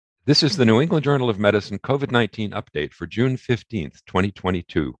This is the New England Journal of Medicine COVID-19 update for June 15th,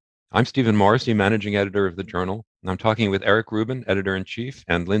 2022. I'm Stephen Morrissey, managing editor of the journal, and I'm talking with Eric Rubin, editor-in-chief,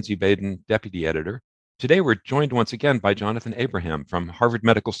 and Lindsay Baden, deputy editor. Today, we're joined once again by Jonathan Abraham from Harvard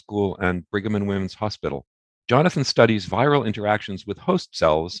Medical School and Brigham and Women's Hospital. Jonathan studies viral interactions with host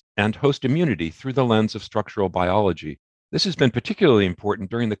cells and host immunity through the lens of structural biology. This has been particularly important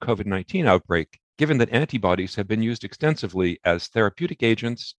during the COVID-19 outbreak, given that antibodies have been used extensively as therapeutic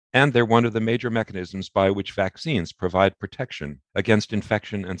agents, and they're one of the major mechanisms by which vaccines provide protection against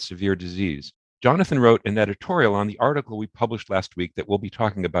infection and severe disease. Jonathan wrote an editorial on the article we published last week that we'll be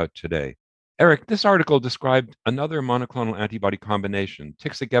talking about today. Eric, this article described another monoclonal antibody combination,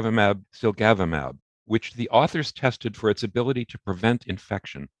 tixagevimab-cilgavimab, which the authors tested for its ability to prevent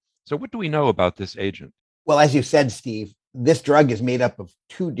infection. So what do we know about this agent? Well, as you said, Steve, this drug is made up of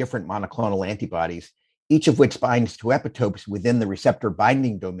two different monoclonal antibodies, each of which binds to epitopes within the receptor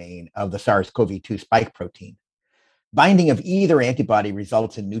binding domain of the SARS-CoV-2 spike protein. Binding of either antibody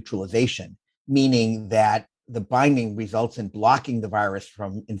results in neutralization, meaning that the binding results in blocking the virus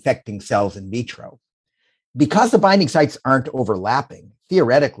from infecting cells in vitro. Because the binding sites aren't overlapping,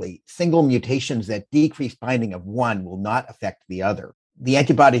 theoretically, single mutations that decrease binding of one will not affect the other. The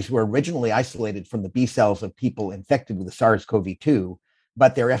antibodies were originally isolated from the B cells of people infected with the SARS-CoV-2,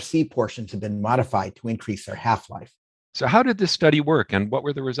 but their FC portions have been modified to increase their half-life. So how did this study work, and what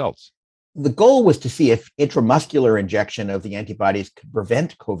were the results? The goal was to see if intramuscular injection of the antibodies could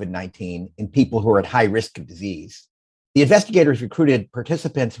prevent COVID-19 in people who are at high risk of disease. The investigators recruited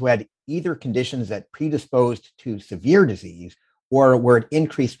participants who had either conditions that predisposed to severe disease or were at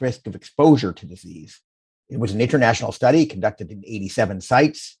increased risk of exposure to disease. It was an international study conducted in 87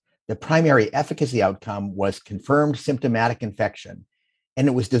 sites. The primary efficacy outcome was confirmed symptomatic infection, and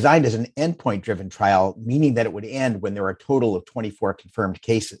it was designed as an endpoint-driven trial, meaning that it would end when there were a total of 24 confirmed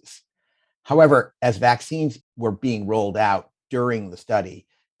cases. However, as vaccines were being rolled out during the study,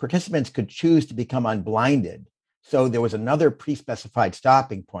 participants could choose to become unblinded. So there was another pre-specified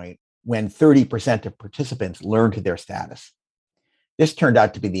stopping point when 30% of participants learned their status. This turned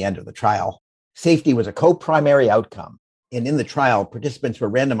out to be the end of the trial. Safety was a co-primary outcome. And in the trial, participants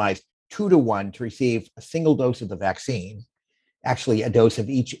were randomized 2-to-1 to receive a single dose of the vaccine, actually a dose of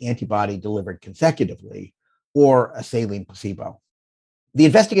each antibody delivered consecutively, or a saline placebo. The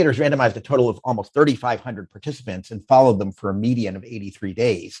investigators randomized a total of almost 3,500 participants and followed them for a median of 83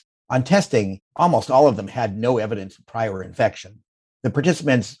 days. On testing, almost all of them had no evidence of prior infection. The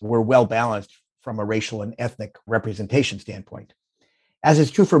participants were well balanced from a racial and ethnic representation standpoint. As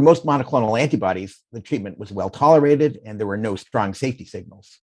is true for most monoclonal antibodies, the treatment was well tolerated and there were no strong safety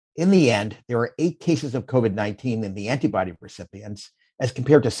signals. In the end, there were 8 cases of COVID-19 in the antibody recipients as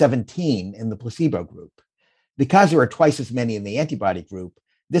compared to 17 in the placebo group. Because there were twice as many in the antibody group,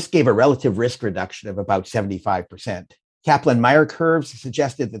 this gave a relative risk reduction of about 75%. Kaplan-Meier curves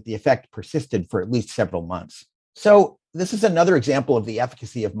suggested that the effect persisted for at least several months. So this is another example of the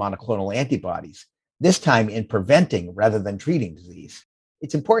efficacy of monoclonal antibodies, this time in preventing rather than treating disease.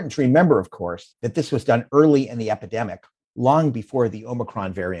 It's important to remember, of course, that this was done early in the epidemic, long before the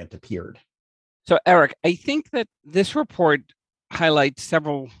Omicron variant appeared. So, Eric, I think that this report highlights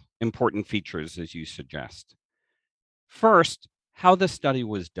several important features, as you suggest. First, how the study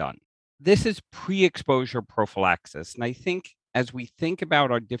was done. This is pre-exposure prophylaxis. And I think as we think about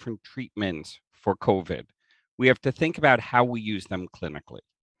our different treatments for COVID, we have to think about how we use them clinically.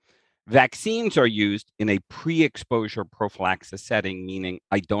 Vaccines are used in a pre-exposure prophylaxis setting, meaning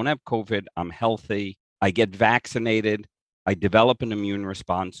I don't have COVID, I'm healthy, I get vaccinated, I develop an immune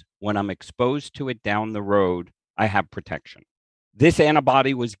response. When I'm exposed to it down the road, I have protection. This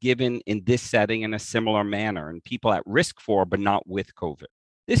antibody was given in this setting in a similar manner in people at risk for, but not with COVID.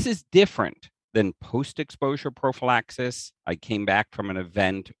 This is different than post-exposure prophylaxis. I came back from an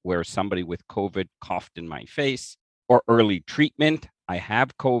event where somebody with COVID coughed in my face, or early treatment. I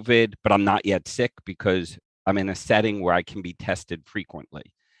have COVID, but I'm not yet sick because I'm in a setting where I can be tested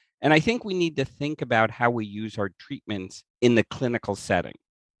frequently. And I think we need to think about how we use our treatments in the clinical setting.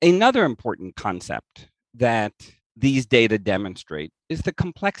 Another important concept that these data demonstrate is the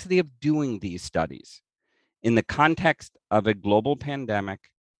complexity of doing these studies in the context of a global pandemic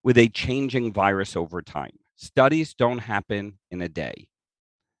with a changing virus over time. Studies don't happen in a day.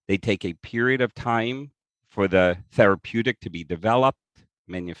 They take a period of time for the therapeutic to be developed,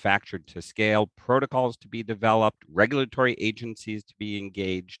 manufactured to scale, protocols to be developed, regulatory agencies to be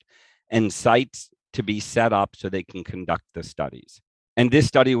engaged, and sites to be set up so they can conduct the studies. And this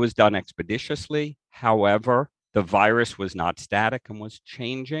study was done expeditiously. However, the virus was not static and was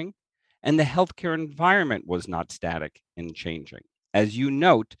changing, and the healthcare environment was not static and changing. As you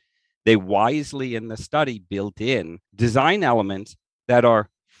note, They wisely in the study built in design elements that are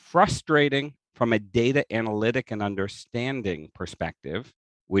frustrating from a data analytic and understanding perspective,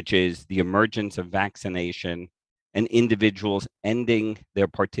 which is the emergence of vaccination and individuals ending their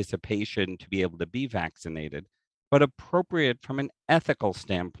participation to be able to be vaccinated, but appropriate from an ethical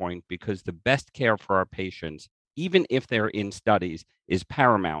standpoint because the best care for our patients, even if they're in studies, is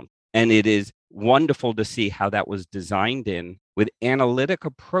paramount. And it is wonderful to see how that was designed in with analytic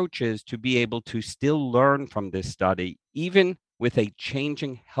approaches to be able to still learn from this study, even with a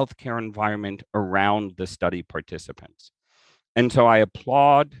changing healthcare environment around the study participants. And so I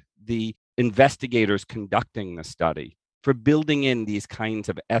applaud the investigators conducting the study for building in these kinds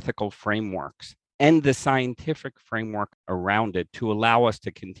of ethical frameworks and the scientific framework around it to allow us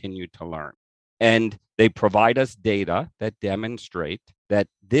to continue to learn. And they provide us data that demonstrate that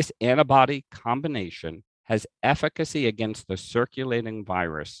this antibody combination has efficacy against the circulating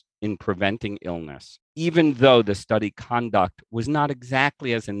virus in preventing illness, even though the study conduct was not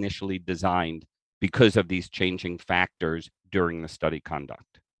exactly as initially designed because of these changing factors during the study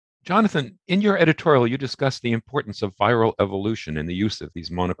conduct. Jonathan, in your editorial, you discussed the importance of viral evolution in the use of these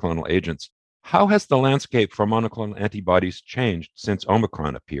monoclonal agents. How has the landscape for monoclonal antibodies changed since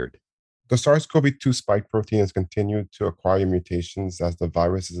Omicron appeared? The SARS-CoV-2 spike protein has continued to acquire mutations as the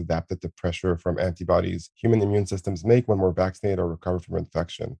virus is adapted to pressure from antibodies human immune systems make when we're vaccinated or recover from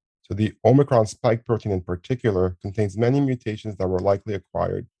infection. So the Omicron spike protein in particular contains many mutations that were likely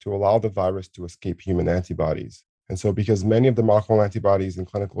acquired to allow the virus to escape human antibodies. And so because many of the monoclonal antibodies in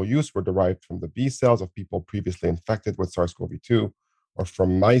clinical use were derived from the B cells of people previously infected with SARS-CoV-2 or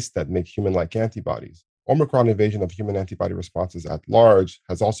from mice that make human-like antibodies, Omicron evasion of human antibody responses at large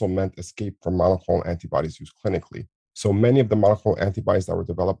has also meant escape from monoclonal antibodies used clinically. So many of the monoclonal antibodies that were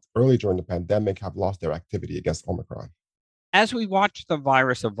developed early during the pandemic have lost their activity against Omicron. As we watch the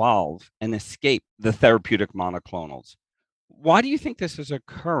virus evolve and escape the therapeutic monoclonals, why do you think this is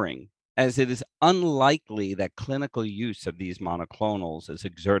occurring, as it is unlikely that clinical use of these monoclonals is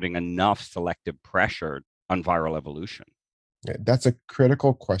exerting enough selective pressure on viral evolution? That's a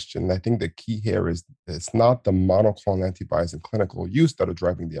critical question. I think the key here is it's not the monoclonal antibodies in clinical use that are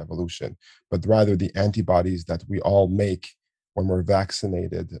driving the evolution, but rather the antibodies that we all make when we're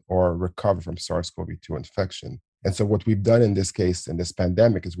vaccinated or recover from SARS-CoV-2 infection. And so what we've done in this case, in this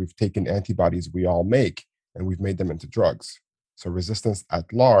pandemic, is we've taken antibodies we all make and we've made them into drugs. So resistance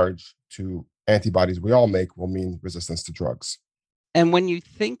at large to antibodies we all make will mean resistance to drugs. And when you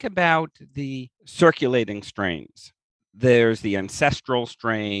think about the circulating strains, there's the ancestral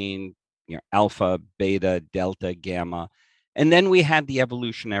strain, alpha, beta, delta, gamma. And then we had the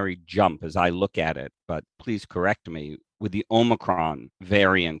evolutionary jump as I look at it, but please correct me, with the Omicron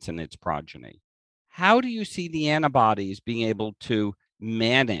variant and its progeny. How do you see the antibodies being able to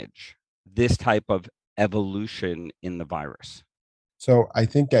manage this type of evolution in the virus? So I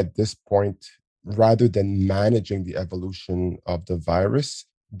think at this point, rather than managing the evolution of the virus,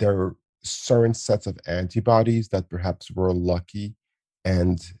 there are certain sets of antibodies that perhaps were lucky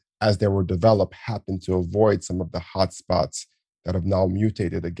and as they were developed happened to avoid some of the hotspots that have now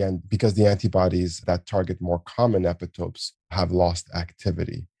mutated again because the antibodies that target more common epitopes have lost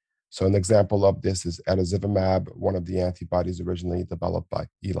activity. So an example of this is etesevimab, one of the antibodies originally developed by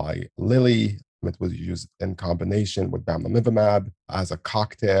Eli Lilly. It was used in combination with bamlanivimab as a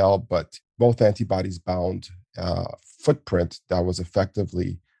cocktail, but both antibodies bound a footprint that was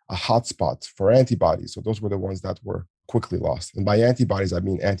effectively a hotspot for antibodies. So those were the ones that were quickly lost. And by antibodies, I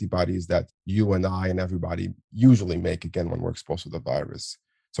mean antibodies that you and I and everybody usually make, again, when we're exposed to the virus.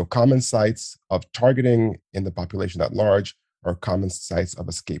 So common sites of targeting in the population at large are common sites of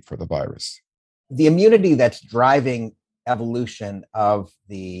escape for the virus. The immunity that's driving evolution of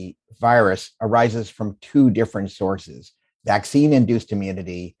the virus arises from two different sources: vaccine-induced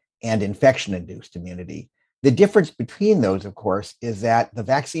immunity and infection-induced immunity. The difference between those, of course, is that the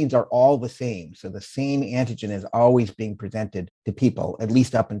vaccines are all the same. So the same antigen is always being presented to people, at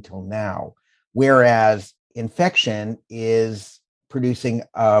least up until now. Whereas infection is producing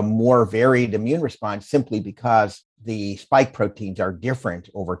a more varied immune response simply because the spike proteins are different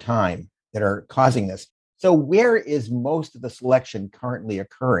over time that are causing this. So where is most of the selection currently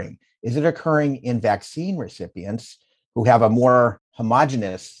occurring? Is it occurring in vaccine recipients who have a more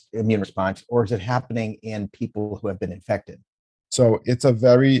homogeneous immune response, or is it happening in people who have been infected? So it's a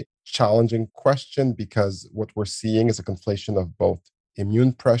very challenging question because what we're seeing is a conflation of both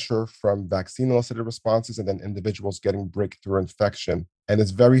immune pressure from vaccine-elicited responses and then individuals getting breakthrough infection. And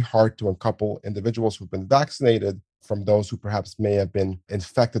it's very hard to uncouple individuals who've been vaccinated from those who perhaps may have been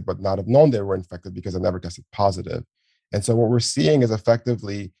infected but not have known they were infected because they never tested positive. And so what we're seeing is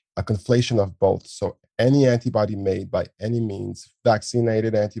effectively a conflation of both. So any antibody made by any means,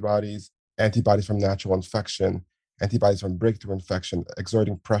 vaccinated antibodies, antibodies from natural infection, antibodies from breakthrough infection,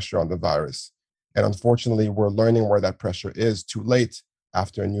 exerting pressure on the virus. And unfortunately, we're learning where that pressure is too late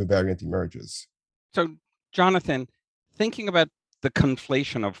after a new variant emerges. So, Jonathan, thinking about the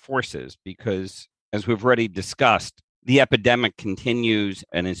conflation of forces, because as we've already discussed, the epidemic continues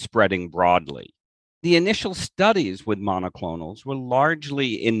and is spreading broadly. The initial studies with monoclonals were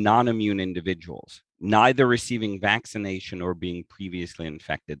largely in non-immune individuals, neither receiving vaccination or being previously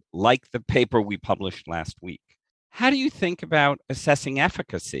infected, like the paper we published last week. How do you think about assessing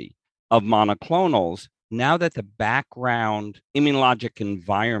efficacy of monoclonals now that the background immunologic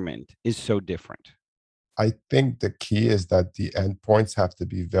environment is so different? I think the key is that the endpoints have to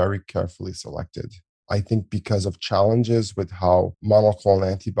be very carefully selected. I think because of challenges with how monoclonal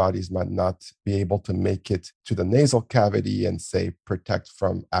antibodies might not be able to make it to the nasal cavity and, say, protect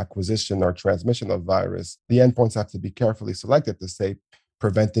from acquisition or transmission of virus, the endpoints have to be carefully selected to, say,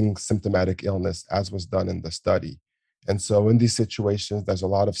 preventing symptomatic illness, as was done in the study. And so in these situations, there's a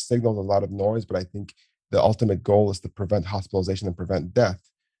lot of signals, a lot of noise, but I think the ultimate goal is to prevent hospitalization and prevent death.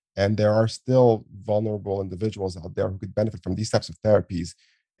 And there are still vulnerable individuals out there who could benefit from these types of therapies.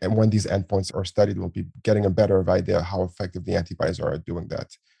 And when these endpoints are studied, we'll be getting a better idea how effective the antibodies are at doing that.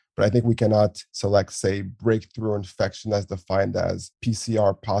 But I think we cannot select, say, breakthrough infection as defined as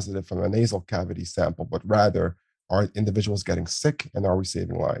PCR positive from a nasal cavity sample, but rather, are individuals getting sick and are we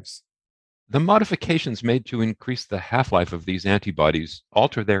saving lives? The modifications made to increase the half-life of these antibodies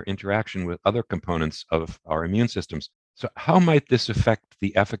alter their interaction with other components of our immune systems. So how might this affect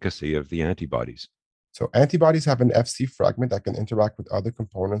the efficacy of the antibodies? So antibodies have an Fc fragment that can interact with other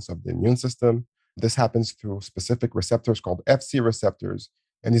components of the immune system. This happens through specific receptors called Fc receptors.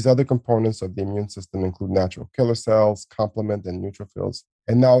 And these other components of the immune system include natural killer cells, complement, and neutrophils.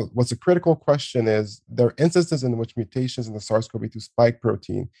 And now what's a critical question is there are instances in which mutations in the SARS-CoV-2 spike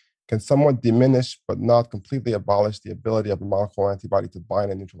protein can somewhat diminish but not completely abolish the ability of a monoclonal antibody to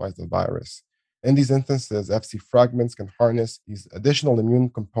bind and neutralize the virus. In these instances, Fc fragments can harness these additional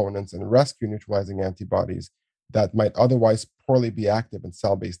immune components and rescue neutralizing antibodies that might otherwise poorly be active in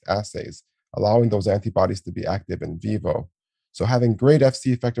cell-based assays, allowing those antibodies to be active in vivo. So having great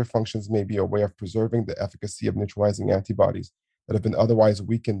Fc effector functions may be a way of preserving the efficacy of neutralizing antibodies that have been otherwise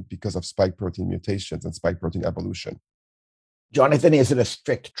weakened because of spike protein mutations and spike protein evolution. Jonathan, is it a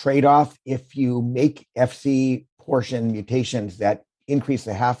strict trade-off if you make Fc portion mutations that increase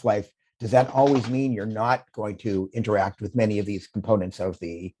the half-life? Does that always mean you're not going to interact with many of these components of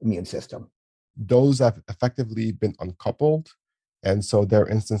the immune system? Those have effectively been uncoupled. And so there are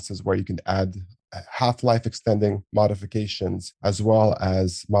instances where you can add half-life extending modifications as well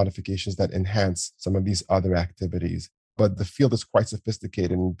as modifications that enhance some of these other activities. But the field is quite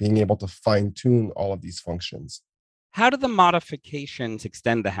sophisticated in being able to fine-tune all of these functions. How do the modifications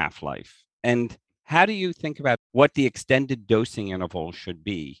extend the half-life? And how do you think about what the extended dosing interval should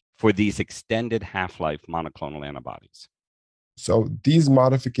be for these extended half-life monoclonal antibodies? So these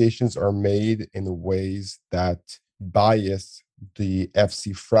modifications are made in ways that bias the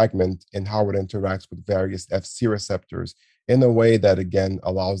Fc fragment in how it interacts with various Fc receptors in a way that, again,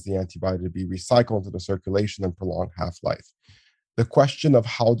 allows the antibody to be recycled into the circulation and prolong half-life. The question of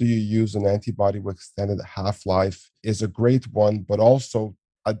how do you use an antibody with extended half-life is a great one, but also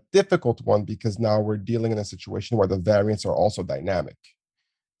a difficult one because now we're dealing in a situation where the variants are also dynamic.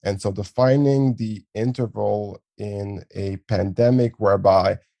 And so defining the interval in a pandemic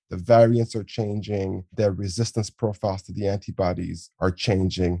whereby the variants are changing, their resistance profiles to the antibodies are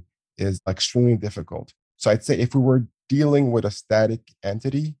changing is extremely difficult. So I'd say if we were dealing with a static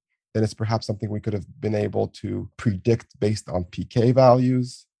entity, then it's perhaps something we could have been able to predict based on PK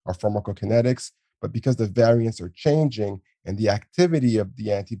values or pharmacokinetics. But because the variants are changing and the activity of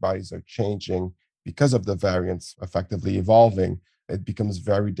the antibodies are changing because of the variants effectively evolving, it becomes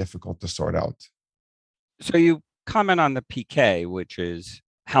very difficult to sort out. So you comment on the PK, which is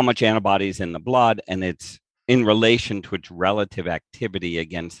how much antibodies in the blood, and it's in relation to its relative activity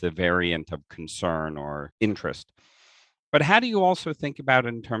against the variant of concern or interest. But how do you also think about it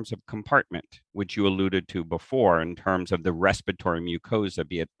in terms of compartment, which you alluded to before, in terms of the respiratory mucosa,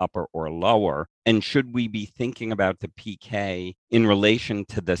 be it upper or lower? And should we be thinking about the PK in relation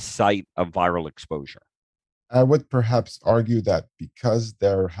to the site of viral exposure? I would perhaps argue that because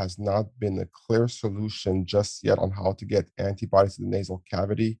there has not been a clear solution just yet on how to get antibodies to the nasal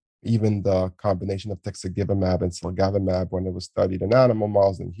cavity, even the combination of tixagevimab and cilgavimab, when it was studied in animal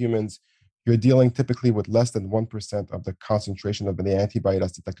models and humans, you're dealing typically with less than 1% of the concentration of the antibody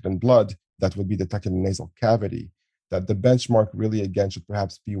that's detected in blood that would be detected in the nasal cavity. that the benchmark really, again, should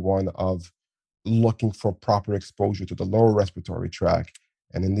perhaps be one of looking for proper exposure to the lower respiratory tract,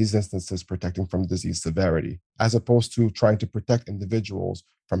 and in these instances, protecting from disease severity, as opposed to trying to protect individuals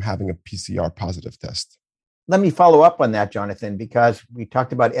from having a PCR positive test. Let me follow up on that, Jonathan, because we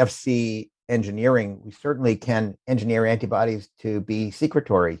talked about FC engineering. We certainly can engineer antibodies to be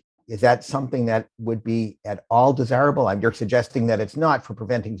secretory. Is that something that would be at all desirable? You're suggesting that it's not for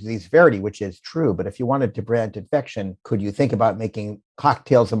preventing disease severity, which is true. But if you wanted to prevent infection, could you think about making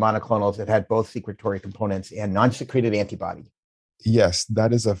cocktails of monoclonals that had both secretory components and non-secreted antibody? Yes,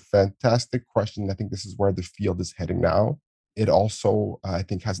 that is a fantastic question. I think this is where the field is heading now. It also, I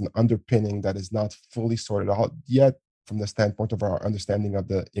think, has an underpinning that is not fully sorted out yet from the standpoint of our understanding of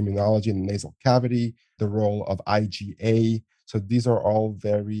the immunology in the nasal cavity, the role of IgA. So these are all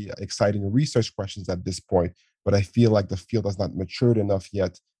very exciting research questions at this point, but I feel like the field has not matured enough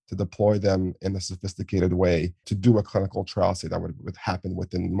yet to deploy them in a sophisticated way to do a clinical trial, say that would happen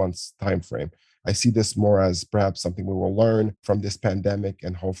within months' time frame. I see this more as perhaps something we will learn from this pandemic,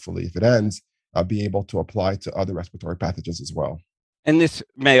 and hopefully, if it ends, be able to apply to other respiratory pathogens as well. And this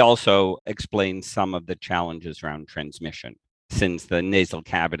may also explain some of the challenges around transmission, since the nasal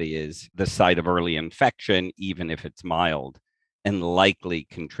cavity is the site of early infection, even if it's mild, and likely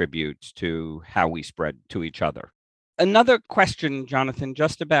contributes to how we spread to each other. Another question, Jonathan,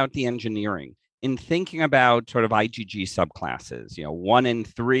 just about the engineering. In thinking about sort of IgG subclasses, 1 and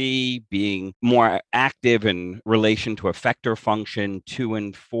 3 being more active in relation to effector function, 2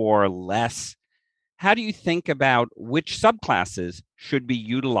 and 4 less. How do you think about which subclasses should be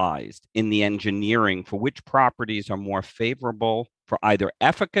utilized in the engineering for which properties are more favorable for either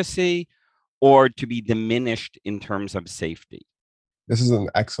efficacy or to be diminished in terms of safety? This is an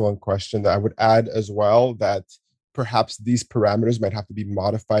excellent question. I would add as well that perhaps these parameters might have to be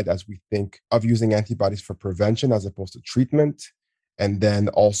modified as we think of using antibodies for prevention as opposed to treatment. And then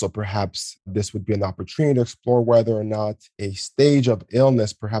also perhaps this would be an opportunity to explore whether or not a stage of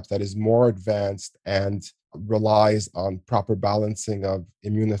illness, perhaps that is more advanced and relies on proper balancing of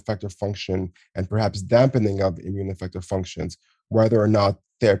immune effector function and perhaps dampening of immune effector functions, whether or not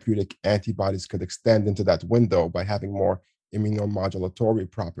therapeutic antibodies could extend into that window by having more immunomodulatory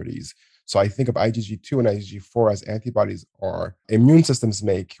properties. So I think of IgG2 and IgG4 as antibodies our immune systems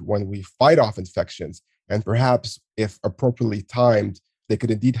make when we fight off infections. And perhaps if appropriately timed, they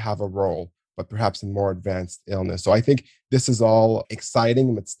could indeed have a role, but perhaps in more advanced illness. So I think this is all exciting,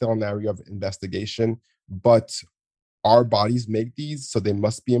 and it's still an area of investigation, but our bodies make these, so they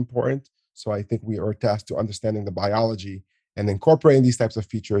must be important. So I think we are tasked to understanding the biology and incorporating these types of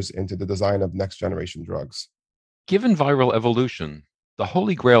features into the design of next generation drugs. Given viral evolution, the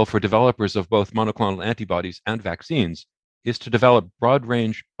holy grail for developers of both monoclonal antibodies and vaccines is to develop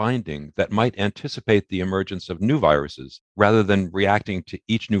broad-range binding that might anticipate the emergence of new viruses rather than reacting to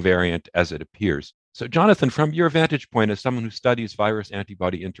each new variant as it appears. So, Jonathan, from your vantage point as someone who studies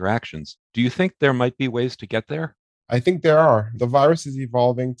virus-antibody interactions, do you think there might be ways to get there? I think there are. The virus is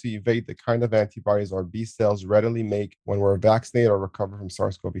evolving to evade the kind of antibodies our B cells readily make when we're vaccinated or recover from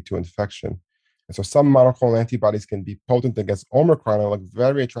SARS-CoV-2 infection. And so some monoclonal antibodies can be potent against Omicron and look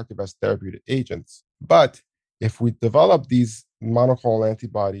very attractive as therapeutic agents. But if we develop these monoclonal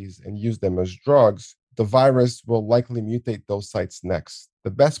antibodies and use them as drugs, the virus will likely mutate those sites next. The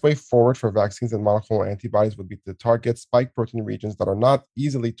best way forward for vaccines and monoclonal antibodies would be to target spike protein regions that are not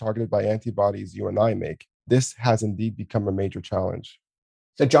easily targeted by antibodies you and I make. This has indeed become a major challenge.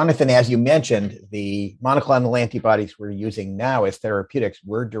 So, Jonathan, as you mentioned, the monoclonal antibodies we're using now as therapeutics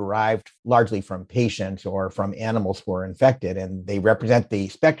were derived largely from patients or from animals who are infected, and they represent the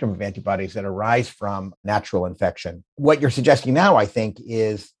spectrum of antibodies that arise from natural infection. What you're suggesting now, I think,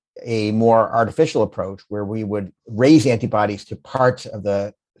 is a more artificial approach where we would raise antibodies to parts of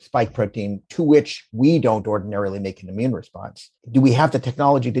the spike protein to which we don't ordinarily make an immune response. Do we have the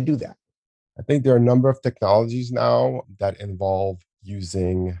technology to do that? I think there are a number of technologies now that involve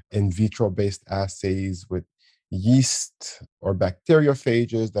using in vitro-based assays with yeast or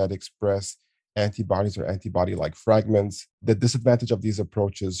bacteriophages that express antibodies or antibody-like fragments. The disadvantage of these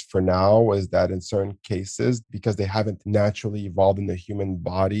approaches for now is that in certain cases, because they haven't naturally evolved in the human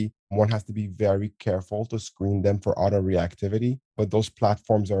body, one has to be very careful to screen them for autoreactivity, but those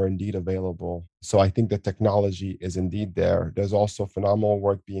platforms are indeed available. So I think the technology is indeed there. There's also phenomenal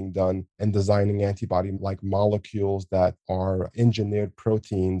work being done in designing antibody-like molecules that are engineered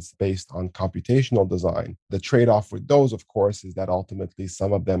proteins based on computational design. The trade-off with those, of course, is that ultimately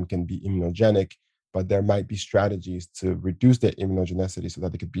some of them can be immunogenic, but there might be strategies to reduce their immunogenicity so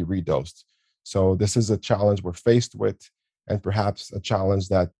that they could be redosed. So this is a challenge we're faced with, and perhaps a challenge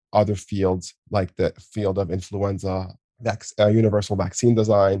that other fields like the field of influenza, universal vaccine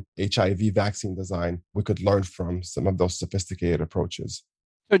design, HIV vaccine design. We could learn from some of those sophisticated approaches.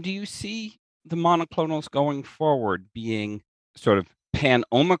 So do you see the monoclonals going forward being sort of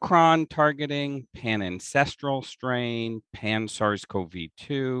pan-Omicron targeting, pan-ancestral strain,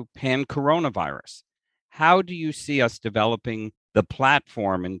 pan-SARS-CoV-2, pan-coronavirus? How do you see us developing the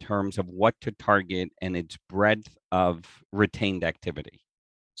platform in terms of what to target and its breadth of retained activity?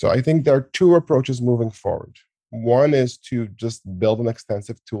 So I think there are two approaches moving forward. One is to just build an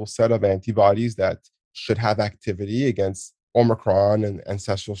extensive tool set of antibodies that should have activity against Omicron and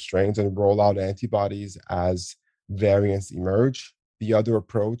ancestral strains and roll out antibodies as variants emerge. The other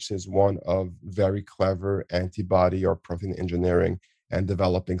approach is one of very clever antibody or protein engineering and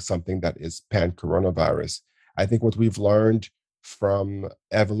developing something that is pan-coronavirus. I think what we've learned from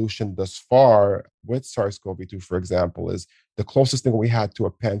evolution thus far with SARS-CoV-2, for example, is the closest thing we had to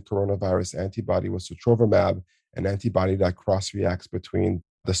a pan-coronavirus antibody was sotrovimab, an antibody that cross-reacts between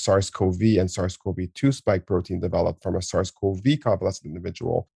the SARS-CoV and SARS-CoV-2 spike protein developed from a SARS-CoV convalescent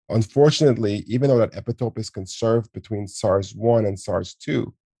individual. Unfortunately, even though that epitope is conserved between SARS-1 and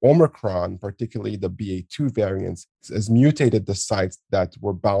SARS-2, Omicron, particularly the BA2 variants, has mutated the sites that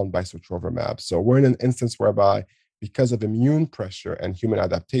were bound by sotrovimab. So we're in an instance whereby, because of immune pressure and human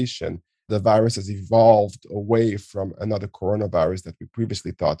adaptation, the virus has evolved away from another coronavirus that we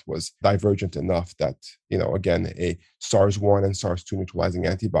previously thought was divergent enough that, again, a SARS-1 and SARS-2 neutralizing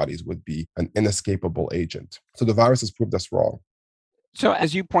antibodies would be an inescapable agent. So the virus has proved us wrong. So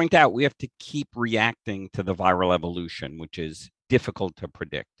as you point out, we have to keep reacting to the viral evolution, which is difficult to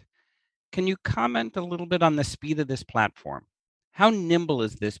predict. Can you comment a little bit on the speed of this platform? How nimble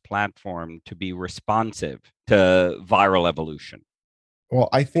is this platform to be responsive to viral evolution? Well,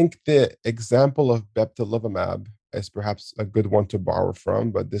 I think the example of bebtelovimab is perhaps a good one to borrow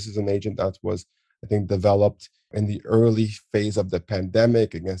from, but this is an agent that was, I think, developed in the early phase of the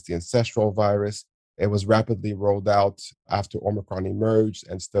pandemic against the ancestral virus. It was rapidly rolled out after Omicron emerged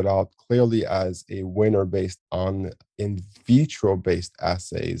and stood out clearly as a winner based on in vitro-based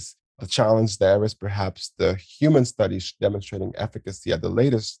assays. The challenge there is perhaps the human studies demonstrating efficacy at the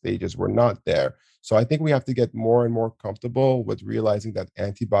latest stages were not there. So I think we have to get more and more comfortable with realizing that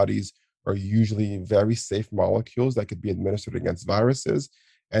antibodies are usually very safe molecules that could be administered against viruses,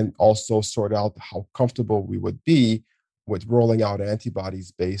 and also sort out how comfortable we would be with rolling out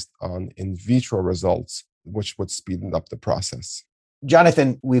antibodies based on in vitro results, which would speed up the process.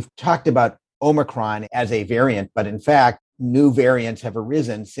 Jonathan, we've talked about Omicron as a variant, but in fact, new variants have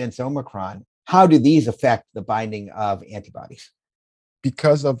arisen since Omicron. How do these affect the binding of antibodies?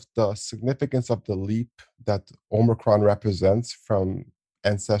 Because of the significance of the leap that Omicron represents from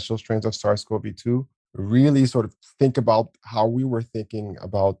ancestral strains of SARS-CoV-2, really sort of think about how we were thinking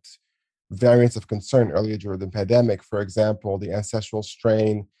about variants of concern earlier during the pandemic. For example, the ancestral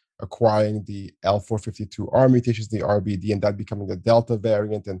strain acquiring the L452R mutations, the RBD, and that becoming the Delta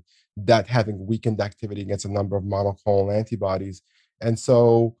variant, and that having weakened activity against a number of monoclonal antibodies. And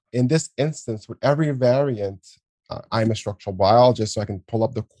so in this instance, with every variant, I'm a structural biologist, so I can pull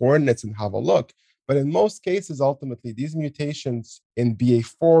up the coordinates and have a look. But in most cases, ultimately, these mutations in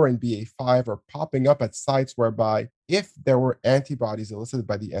BA4 and BA5 are popping up at sites whereby if there were antibodies elicited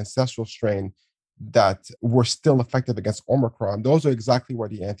by the ancestral strain that were still effective against Omicron, those are exactly where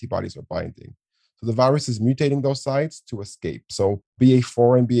the antibodies are binding. So the virus is mutating those sites to escape. So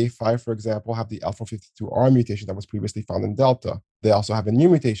BA4 and BA5, for example, have the L452R mutation that was previously found in Delta. They also have a new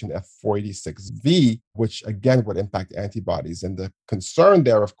mutation, F486V, which again would impact antibodies. And the concern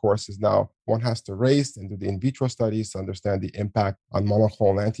there, of course, is now one has to race and do the in vitro studies to understand the impact on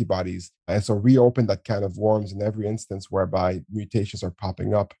monoclonal antibodies. And so reopen that can of worms in every instance whereby mutations are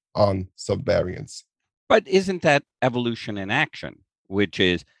popping up on subvariants. But isn't that evolution in action, which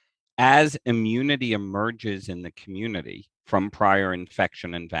is as immunity emerges in the community from prior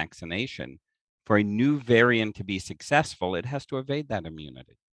infection and vaccination, for a new variant to be successful, it has to evade that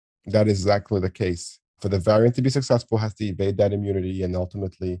immunity. That is exactly the case. For the variant to be successful, it has to evade that immunity. And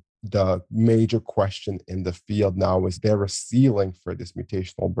ultimately, the major question in the field now is there a ceiling for this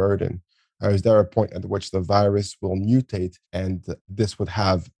mutational burden? Or is there a point at which the virus will mutate and this would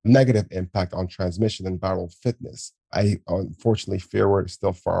have negative impact on transmission and viral fitness? I unfortunately fear we're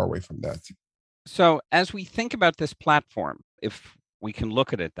still far away from that. So as we think about this platform, if we can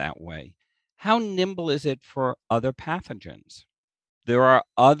look at it that way, how nimble is it for other pathogens? There are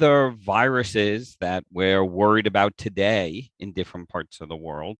other viruses that we're worried about today in different parts of the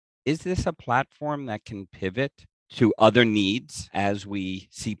world. Is this a platform that can pivot to other needs as we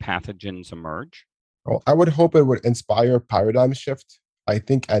see pathogens emerge? Well, I would hope it would inspire a paradigm shift. I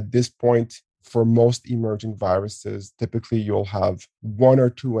think at this point, for most emerging viruses, typically you'll have one or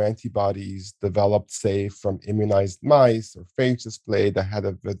two antibodies developed, say, from immunized mice or phage display that had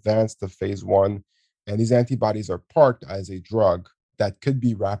advanced to phase one. And these antibodies are parked as a drug that could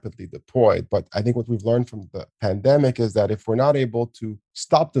be rapidly deployed. But I think what we've learned from the pandemic is that if we're not able to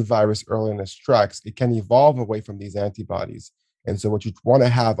stop the virus early in its tracks, it can evolve away from these antibodies. And so what you want to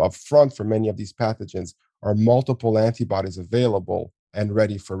have up front for many of these pathogens are multiple antibodies available and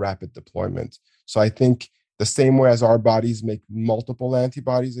ready for rapid deployment. So I think the same way as our bodies make multiple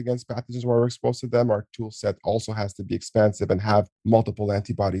antibodies against pathogens when we're exposed to them, our tool set also has to be expansive and have multiple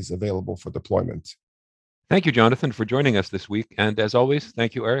antibodies available for deployment. Thank you, Jonathan, for joining us this week. And as always,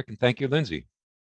 thank you, Eric, and thank you, Lindsay.